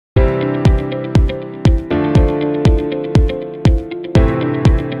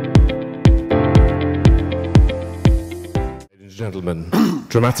gentlemen,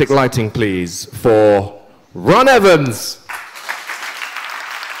 dramatic lighting, please, for Ron Evans.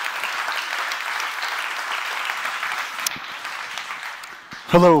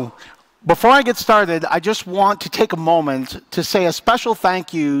 Hello. Before I get started, I just want to take a moment to say a special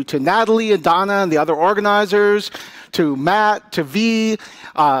thank you to Natalie and Donna and the other organizers, to Matt, to V,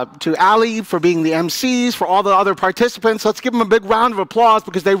 to Ali for being the MCs, for all the other participants. Let's give them a big round of applause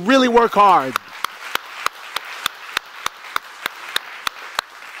because they really work hard.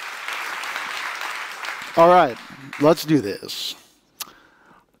 All right, let's do this.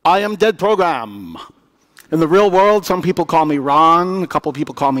 I am Dead Program. In the real world, some people call me Ron, a couple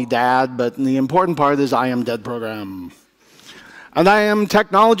people call me Dad, but the important part is I am Dead Program. And I am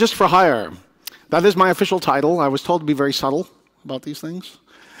Technologist for Hire. That is my official title. I was told to be very subtle about these things.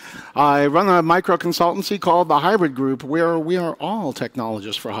 I run a micro consultancy called the Hybrid Group, where we are all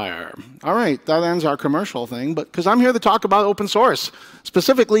technologists for hire. All right, that ends our commercial thing, but because I'm here to talk about open source,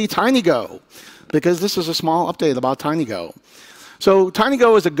 specifically TinyGo, because this is a small update about TinyGo. So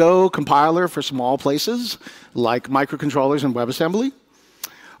TinyGo is a Go compiler for small places, like microcontrollers and WebAssembly.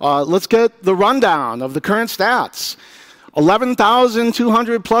 Let's get the rundown of the current stats.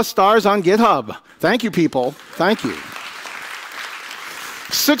 11,200 plus stars on GitHub. Thank you, people. Thank you.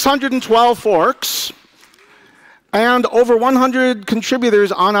 612 forks, and over 100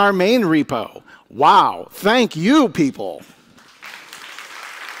 contributors on our main repo. Wow. Thank you, people.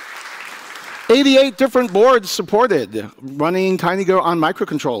 88 different boards supported, running TinyGo on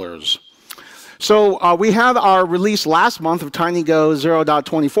microcontrollers. So we had our release last month of TinyGo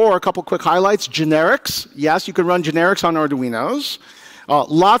 0.24. A couple quick highlights. Generics. Yes, you can run generics on Arduinos.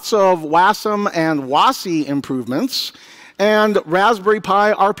 Lots of WASM and WASI improvements. And Raspberry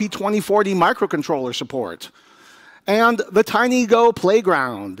Pi RP2040 microcontroller support. And the TinyGo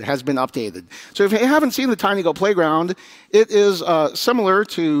Playground has been updated. So if you haven't seen the TinyGo Playground, it is similar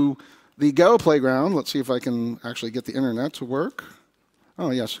to the Go Playground. Let's see if I can actually get the internet to work. Oh,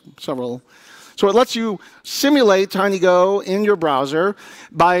 yes, several. So it lets you simulate TinyGo in your browser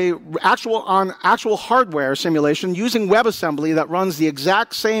by actual hardware simulation using WebAssembly that runs the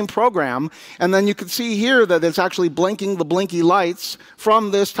exact same program. And then you can see here that it's actually blinking the blinky lights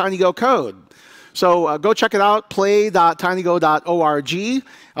from this TinyGo code. So go check it out, play.tinygo.org. You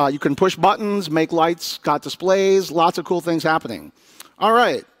can push buttons, make lights, got displays, lots of cool things happening. All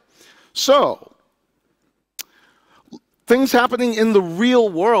right. So, things happening in the real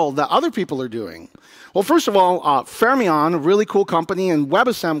world that other people are doing. Well, first of all, Fermyon, a really cool company in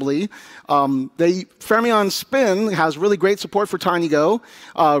WebAssembly, Fermyon Spin has really great support for TinyGo.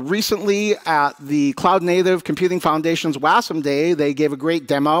 Recently, at the Cloud Native Computing Foundation's WASM Day, they gave a great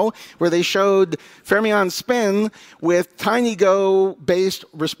demo where they showed Fermyon Spin with TinyGo-based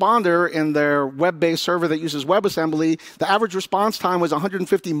responder in their web-based server that uses WebAssembly. The average response time was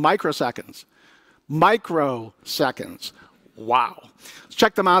 150 microseconds. Microseconds. Wow. Let's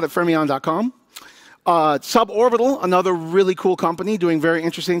check them out at fermyon.com. Suborbital, another really cool company doing very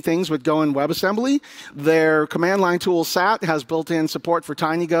interesting things with Go and WebAssembly. Their command line tool SAT has built-in support for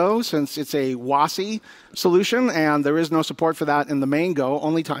TinyGo since it's a WASI solution, and there is no support for that in the main Go,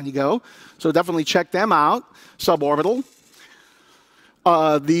 only TinyGo. So definitely check them out, Suborbital.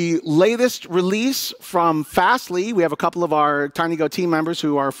 The latest release from Fastly, we have a couple of our TinyGo team members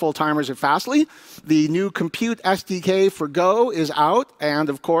who are full-timers at Fastly. The new Compute SDK for Go is out, and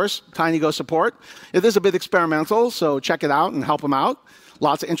of course, TinyGo support. It is a bit experimental, so check it out and help them out.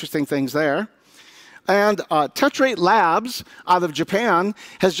 Lots of interesting things there. And Tetrate Labs out of Japan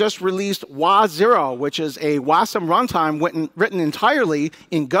has just released WA0, which is a WASM runtime written entirely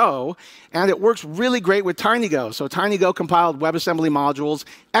in Go, and it works really great with TinyGo. So TinyGo compiled WebAssembly modules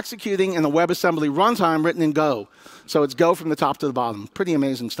executing in a WebAssembly runtime written in Go. So it's Go from the top to the bottom. Pretty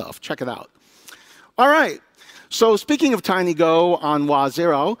amazing stuff. Check it out. All right. So speaking of TinyGo on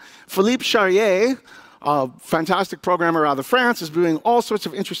WA0, Philippe Charrier, a fantastic programmer out of France, is doing all sorts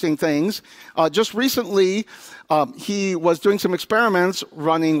of interesting things. Just recently, he was doing some experiments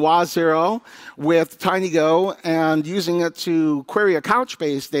running WA0 with TinyGo and using it to query a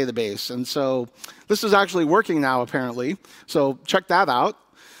Couchbase database. And so this is actually working now, apparently. So check that out.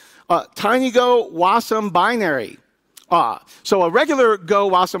 TinyGo WASM binary. So a regular Go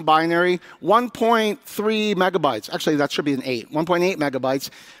WASM binary, 1.3 megabytes. Actually, that should be an 8, 1.8 megabytes.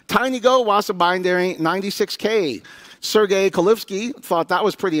 TinyGo WASM binary, 96K. Sergey Kalivsky thought that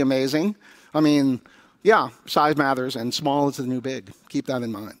was pretty amazing. I mean, yeah, size matters, and small is the new big. Keep that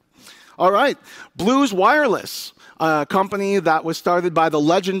in mind. All right, Blues Wireless, a company that was started by the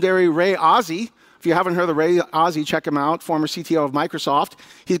legendary Ray Ozzie. If you haven't heard of Ray Ozzie, check him out, former CTO of Microsoft.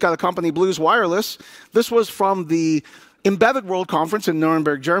 He's got a company, Blues Wireless. This was from the Embedded World Conference in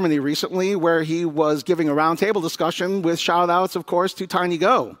Nuremberg, Germany recently, where he was giving a roundtable discussion with shout-outs, of course, to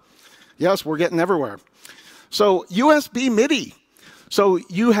TinyGo. Yes, we're getting everywhere. So USB MIDI. So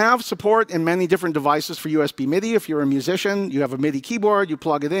you have support in many different devices for USB MIDI. If you're a musician, you have a MIDI keyboard, you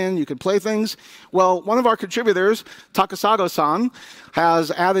plug it in, you can play things. Well, one of our contributors, Takasago-san,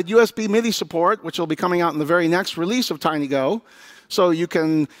 has added USB MIDI support, which will be coming out in the very next release of TinyGo. So you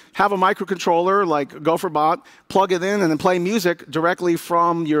can have a microcontroller like GopherBot, plug it in, and then play music directly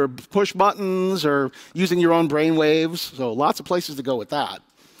from your push buttons or using your own brain waves. So lots of places to go with that.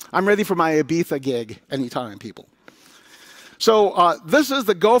 I'm ready for my Ibiza gig anytime, people. So this is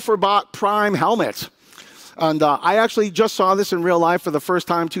the GopherBot Prime helmet. And I actually just saw this in real life for the first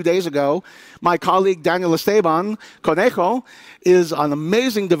time 2 days ago. My colleague, Daniel Esteban Conejo, is an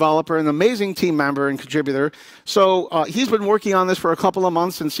amazing developer, an amazing team member and contributor. So he's been working on this for a couple of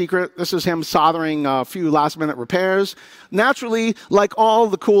months in secret. This is him soldering a few last-minute repairs. Naturally, like all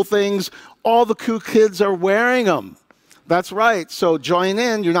the cool things, all the cool kids are wearing them. That's right. So join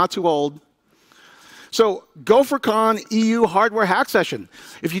in. You're not too old. So GopherCon EU hardware hack session.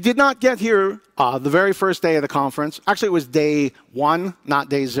 If you did not get here the very first day of the conference, actually it was day 1, not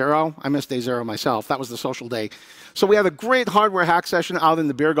day 0. I missed day 0 myself. That was the social day. So we had a great hardware hack session out in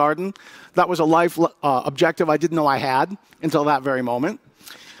the beer garden. That was a life objective I didn't know I had until that very moment.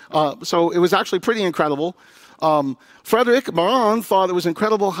 So it was actually pretty incredible. Frederic Maron thought it was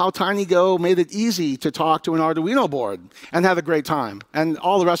incredible how TinyGo made it easy to talk to an Arduino board and had a great time. And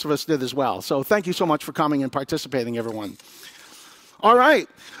all the rest of us did as well. So thank you so much for coming and participating, everyone. All right.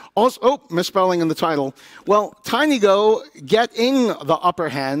 Also, oh, misspelling in the title. Well, TinyGo Getting the Upper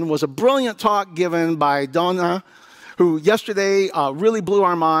Hand was a brilliant talk given by Donna, who yesterday really blew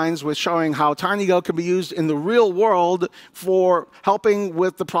our minds with showing how TinyGo can be used in the real world for helping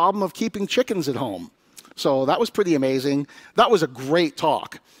with the problem of keeping chickens at home. So that was pretty amazing. That was a great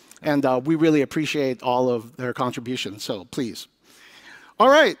talk. And we really appreciate all of their contributions. So please. All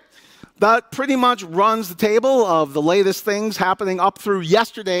right. That pretty much runs the table of the latest things happening up through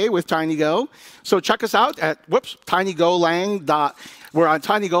yesterday with TinyGo. So check us out at, tinygolang. We're on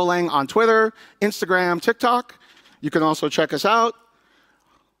TinyGolang on Twitter, Instagram, TikTok. You can also check us out.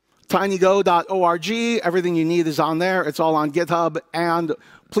 tinygo.org. Everything you need is on there. It's all on GitHub. And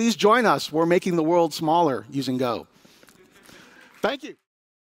please join us. We're making the world smaller using Go. Thank you.